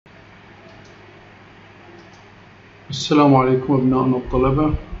السلام عليكم أبنائنا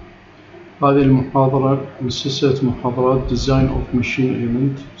الطلبة. هذه المحاضرة من سلسلة محاضرات Design of Machine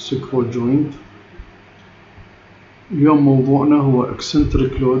Element Scroll Joint. اليوم موضوعنا هو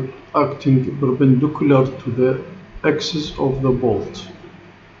Eccentric Load Acting Perpendicular to the axis of the bolt.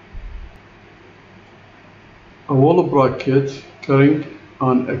 A wall bracket carrying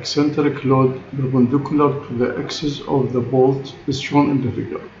an eccentric load perpendicular to the axis of the bolt is shown in the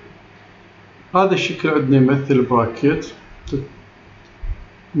figure. هذا الشكل عندنا يمثل براكيت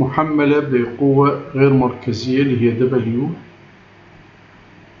محملة بقوة غير مركزية اللي هي W،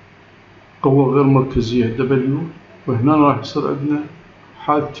 قوة غير مركزية W، وهنا راح يصير عندنا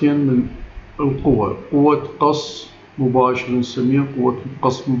حالتين من القوة، قوة قص مباشر نسميها قوة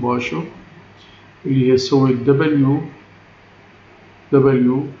قص مباشر اللي هي تساوي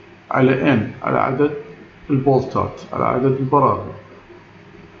W على N على عدد البولتات على عدد البراغي،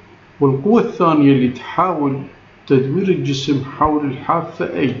 والقوة الثانية اللي تحاول تدوير الجسم حول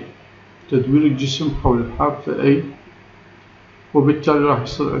الحافة A، تدوير الجسم حول الحافة A، وبالتالي راح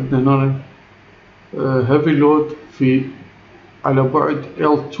يصير عندنا هنا heavy load على بعد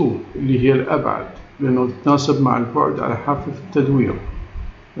L2 اللي هي الأبعد، لأنه تتناسب مع البعد على حافة التدوير،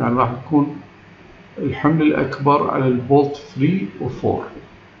 يعني راح يكون الحمل الأكبر على البولت 3 و 4.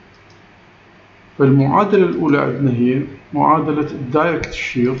 فالمعادلة الأولى عندنا هي معادلة الدايركت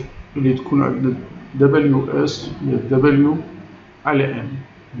شير اللي تكون عندنا WS هي W على N،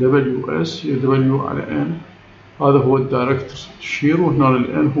 WS هي W على N، هذا هو الدايركت شير، وهنا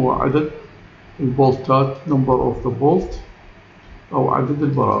ال N هو عدد البولتات number of the bolt أو عدد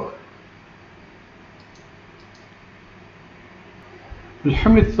البراغي.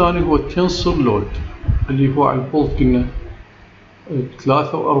 الحمل الثاني هو التنسر لود اللي هو على البولت قلنا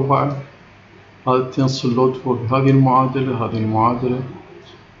 3 و 4. هذا التنسر لود هو بهذه المعادلة، هذه المعادلة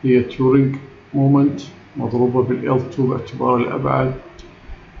هي تورينج مومنت مضروبة بالL2 باعتبار الأبعد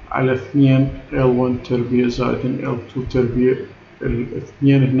على 2 L1 تربيع زائد L2 تربيع.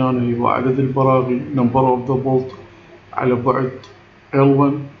 الاثنين هنا هو عدد البراغي number of the bolt على بعد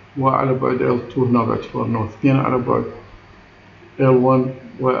L1 وعلى بعد L2 هنا باعتبار أنه 2 على بعد L1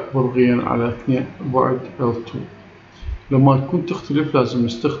 وبرغيا على 2 بعد L2. لما تكون تختلف لازم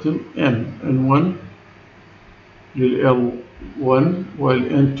نستخدم N1 للL1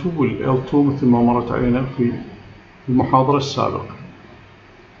 والN2 والL2 مثل ما مرت علينا في المحاضرة السابقة.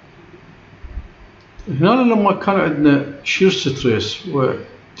 هنا لما كان عندنا شير ستريس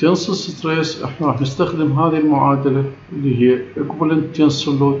وتنسل ستريس احنا راح نستخدم هذه المعادلة اللي هي equivalent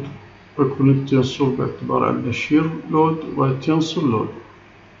tensile load equivalent tensile باعتبار عندنا شير لود وتنسل لود،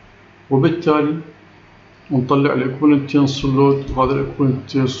 وبالتالي نطلع equivalent tensile load، وهذا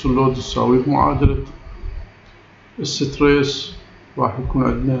equivalent tensile load يساوي معادلة الستريس. راح يكون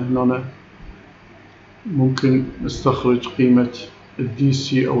عندنا هنا ممكن نستخرج قيمة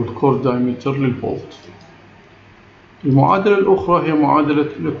DC أو الكور دايمتر للبولت. المعادلة الأخرى هي معادلة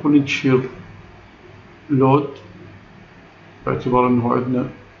equivalent shear load باعتبار أنه عندنا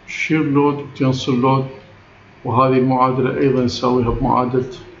shear load و tensile load، وهذه المعادلة أيضا نساويها بمعادلة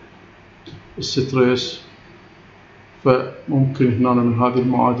الستريس، فممكن هنا من هذه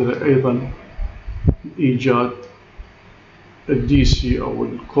المعادلة أيضا إيجاد DC أو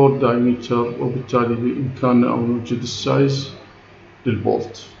الكور دايمتر، وبالتالي بإمكاننا أن نوجد السايز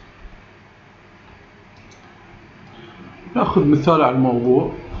للبولت. نأخذ مثال على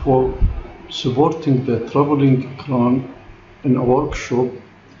الموضوع. For supporting the traveling crane in a workshop,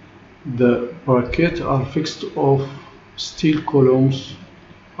 the brackets are fixed off steel columns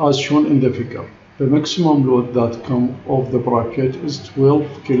as shown in the figure. The maximum load that comes off the bracket is 12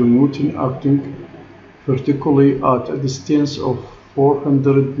 kN acting vertically at a distance of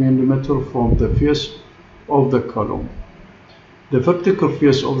 400 mm from the face of the column. The vertical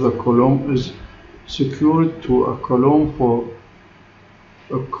face of the column is secured to a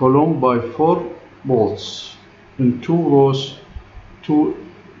column by 4 bolts in 2 rows, 2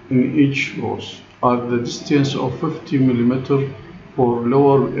 in each rows, at the distance of 50 mm for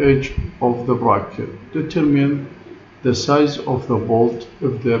lower edge of the bracket. Determine the size of the bolt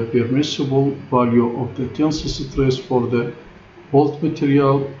if the permissible value of the tensile stress for the bolt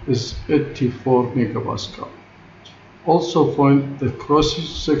material is 84 MPa. Also find the cross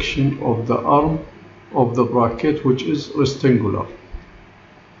section of the arm of the bracket which is rectangular.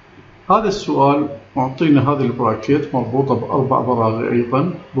 هذا السؤال معطينا هذه البراكيت مربوطة ب4 براغي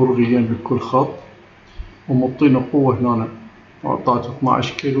أيضا برغيين بكل خط، ومعطينا قوة هنا معطاة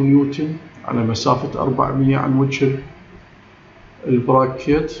 12 كيلو نيوتن على مسافة 400 عن وجه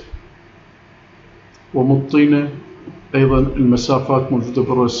البراكيت، ومعطينا أيضا المسافات موجودة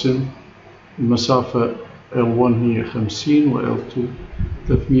بالرسم، المسافة L1 هي 50 و L2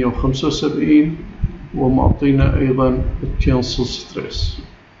 375 ومعطينا أيضا التنسل ستريس.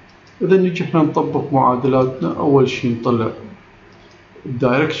 إذا نجي احنا نطبق معادلاتنا. أول شيء نطلع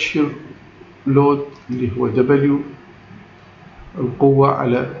الدايركت شير لود اللي هو W القوة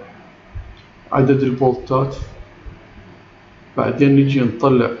على عدد البولتات. بعدين نجي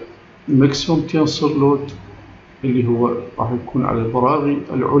نطلع الماكسيموم تنسل لود اللي هو راح يكون على البراغي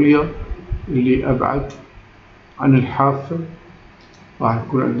العليا اللي أبعد عن الحافة. راح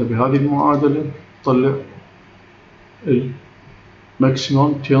يكون عندنا بهذه المعادلة نطلع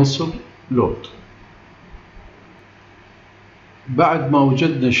الماكسيموم تنسل لود. بعد ما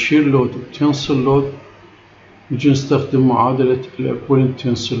وجدنا الشير لود والتنسل لود نجي نستخدم معادلة الأبولنت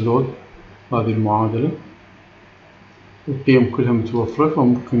تنسل لود. هذه المعادلة القيم كلها متوفرة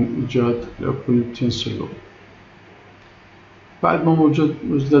فممكن إيجاد الأبولنت تنسل لود. بعد ما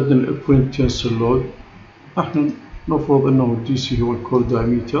وجدنا الأبولنت تنسل لود احنا نفرض انه الدي سي هو الكور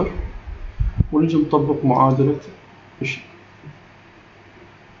دايمتر ونجي نطبق معادلة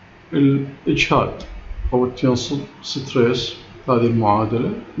الإجهاد أو التنسل ستريس. هذه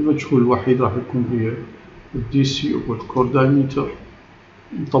المعادلة المجهول الوحيد راح يكون هي الدي سي أو الكور دايمتر.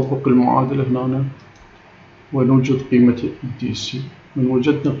 نطبق المعادلة هنا ونوجد قيمة الدي سي. من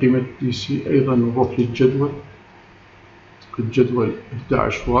وجدنا قيمة الدي سي أيضا نروح للجدول، الجدول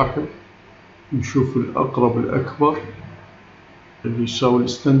 11.1 نشوف الأقرب الأكبر اللي يساوي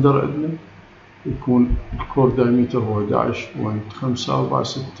الستاندر عندنا يكون الكور دايمتر هو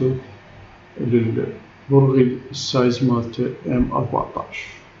 11.546 للبرغي السايز مالته M14.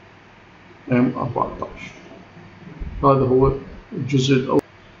 هذا هو الجزء الأول.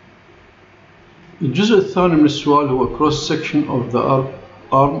 الجزء الثاني من السؤال هو cross section of the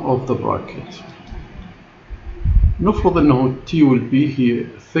arm of the bracket. نفرض أنه T will be هي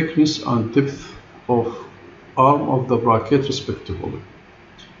thickness and depth of arm of the bracket respectively.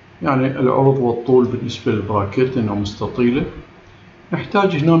 يعني العرض والطول بالنسبة للبراكيت لأنها مستطيلة.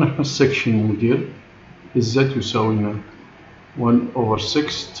 نحتاج هنا نحن السكشن موديل. الزد يساوي لنا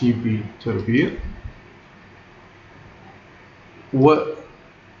 1/6 تي بي تربيع.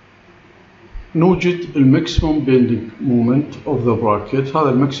 ونوجد الماكسيموم بيندينج مومنت اوف ذا براكيت. هذا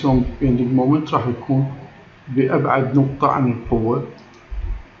الماكسيموم بيندينج مومنت راح يكون بأبعد نقطة عن القوة،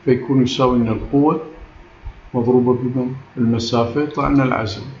 فيكون يساوي لنا القوة مضروبة بالمسافة يطلع لنا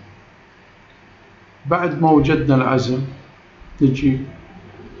العزم. بعد ما وجدنا العزم نجي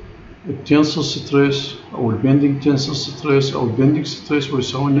التنسل ستريس أو البيندينج تنسل ستريس أو البيندينج ستريس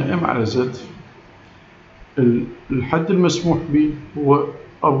ويساوي لنا M على Z. الحد المسموح به هو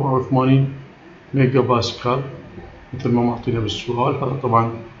 84 ميجا باسكال مثل ما معطينا بالسؤال. هذا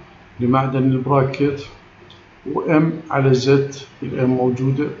طبعا لمعدن البراكيت. وM على Z، الM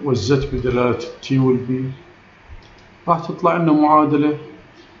موجودة والZ بدلالة T والB. راح تطلع لنا معادلة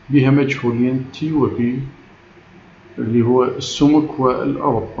بها مجهولين T وB اللي هو السمك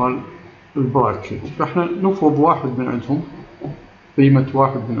والعرض مال البراكيت. فاحنا نفرض واحد من عندهم، قيمة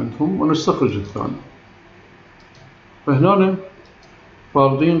واحد من عندهم ونستخرج الثاني. فهنا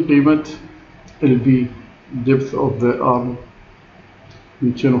فارضين قيمة الB depth of the arm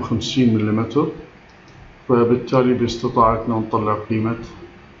 250 ملم، فبالتالي باستطاعتنا نطلع قيمة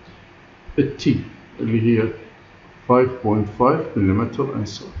الT اللي هي 5.5 ملم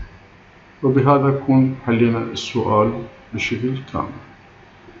أنسر. وبهذا يكون حلينا السؤال بشكل كامل.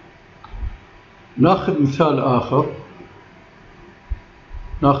 ناخذ مثال آخر.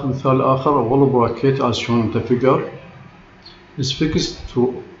 A wall bracket as shown in the figure is fixed to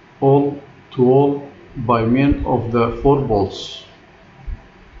all by means of the 4 bolts.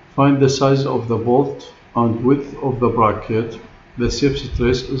 Find the size of the bolt and width of the bracket. The safe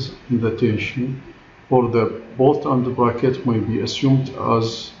stress is in the tension for the bolt and the bracket may be assumed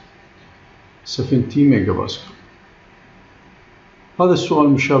as 70 ميجا باسكال. هذا السؤال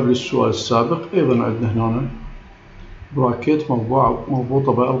مشابه للسؤال السابق. أيضا عندنا هنا براكيت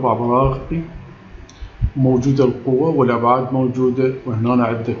مربوطة بأربع براغي، موجودة القوة والأبعاد موجودة. وهنا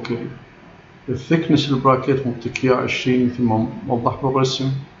عندك الثيكنس البراكيت متكية 20 مثل ما موضح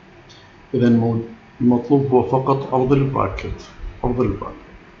بالرسم. إذا المطلوب هو فقط عرض البراكيت.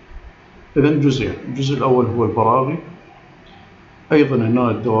 إذا جزئين. الجزء الأول هو البراغي. أيضا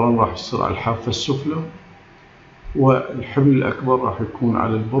هنا الدوران راح يصير على الحافة السفلى، والحمل الأكبر راح يكون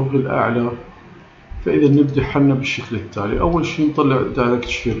على البرغي الأعلى. فإذا نبدأ حلنا بالشكل التالي. أول شيء نطلع دايركت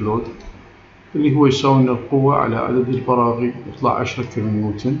شير لود اللي هو يساوي لنا القوة على عدد البراغي يطلع 10 كيلو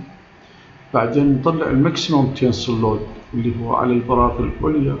نيوتن. بعدين نطلع الماكسيموم تنسل لود اللي هو على البراغي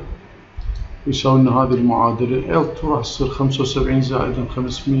العليا يساوي لنا هذه المعادلة L2 راح تصير 75 زائدا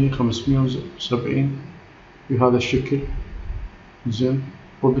 500 570 بهذا الشكل. زين،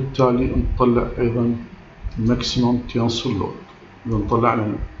 وبالتالي نطلع أيضا الماكسيموم تنسل لود. إذا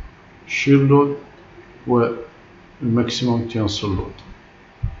طلعنا الشير لود والماكسيموم تنسل لود.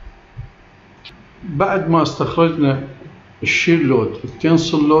 بعد ما استخرجنا الشير لود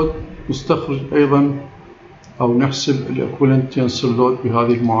والتنسل لود، نستخرج أيضا أو نحسب الإكويفالنت تنسل لود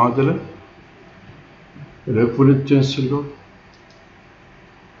بهذه المعادلة. الإكويفالنت تنسل لود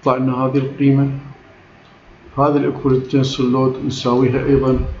طلع لنا هذه القيمة. هذا الإكويفالنت تنسل لود نساويها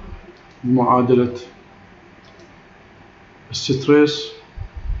أيضا بمعادلة الستريس.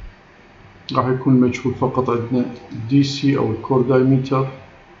 راح يكون مجهول فقط عندنا دي سي أو الكور دايمتر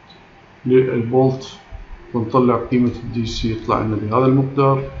للبولت، ونطلع قيمة الدي سي يطلع لنا بهذا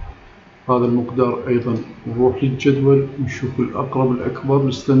المقدار. هذا المقدار أيضا نروح للجدول نشوف الأقرب الأكبر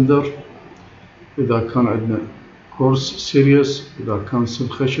للستندر. إذا كان عندنا كورس سيريس، إذا كان سب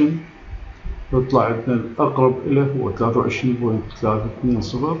خشن، يطلع عندنا الأقرب إليه هو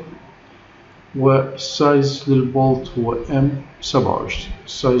 23.320، والسايز للبولت هو ام27.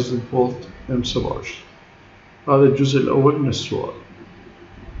 السايز للبولت ام27. هذا الجزء الأول من السؤال.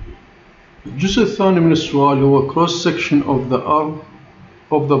 الجزء الثاني من السؤال هو cross section of the arm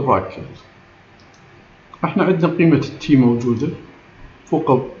of the bracket. احنا عندنا قيمة التي موجودة،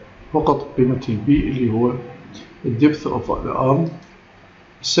 فقط قيمة البي اللي هو الدبث of the arm.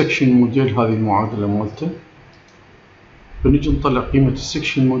 السكشن موديل هذه المعادلة مالته، بنجي نطلع قيمة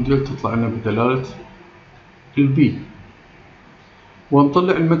السكشن موديل تطلع لنا بدلالة البي،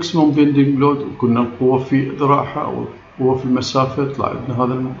 ونطلع الماكسيموم بيندينج لود. قلنا القوة في ذراعها أو القوة في المسافة، يطلع عندنا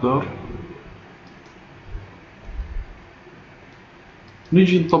هذا المقدار.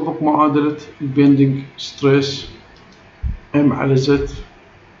 نيجي نطبق معادلة البيندينج ستريس ام على زد.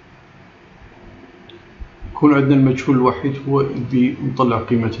 يكون عندنا المجهول الوحيد هو البي، نطلع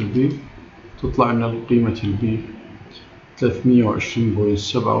قيمة البي، تطلع لنا قيمة البي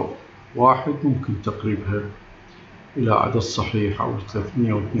 320.71. ممكن تقريبها إلى عدد صحيح أو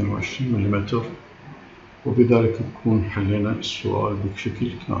 322 ملم، وبذلك نكون حلينا السؤال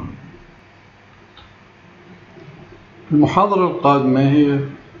بشكل كامل. المحاضرة القادمة هي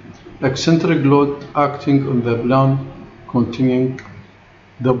Eccentric Load Acting on the Plan Containing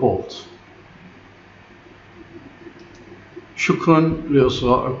the Bolt. شكرا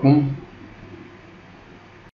لإصغائكم.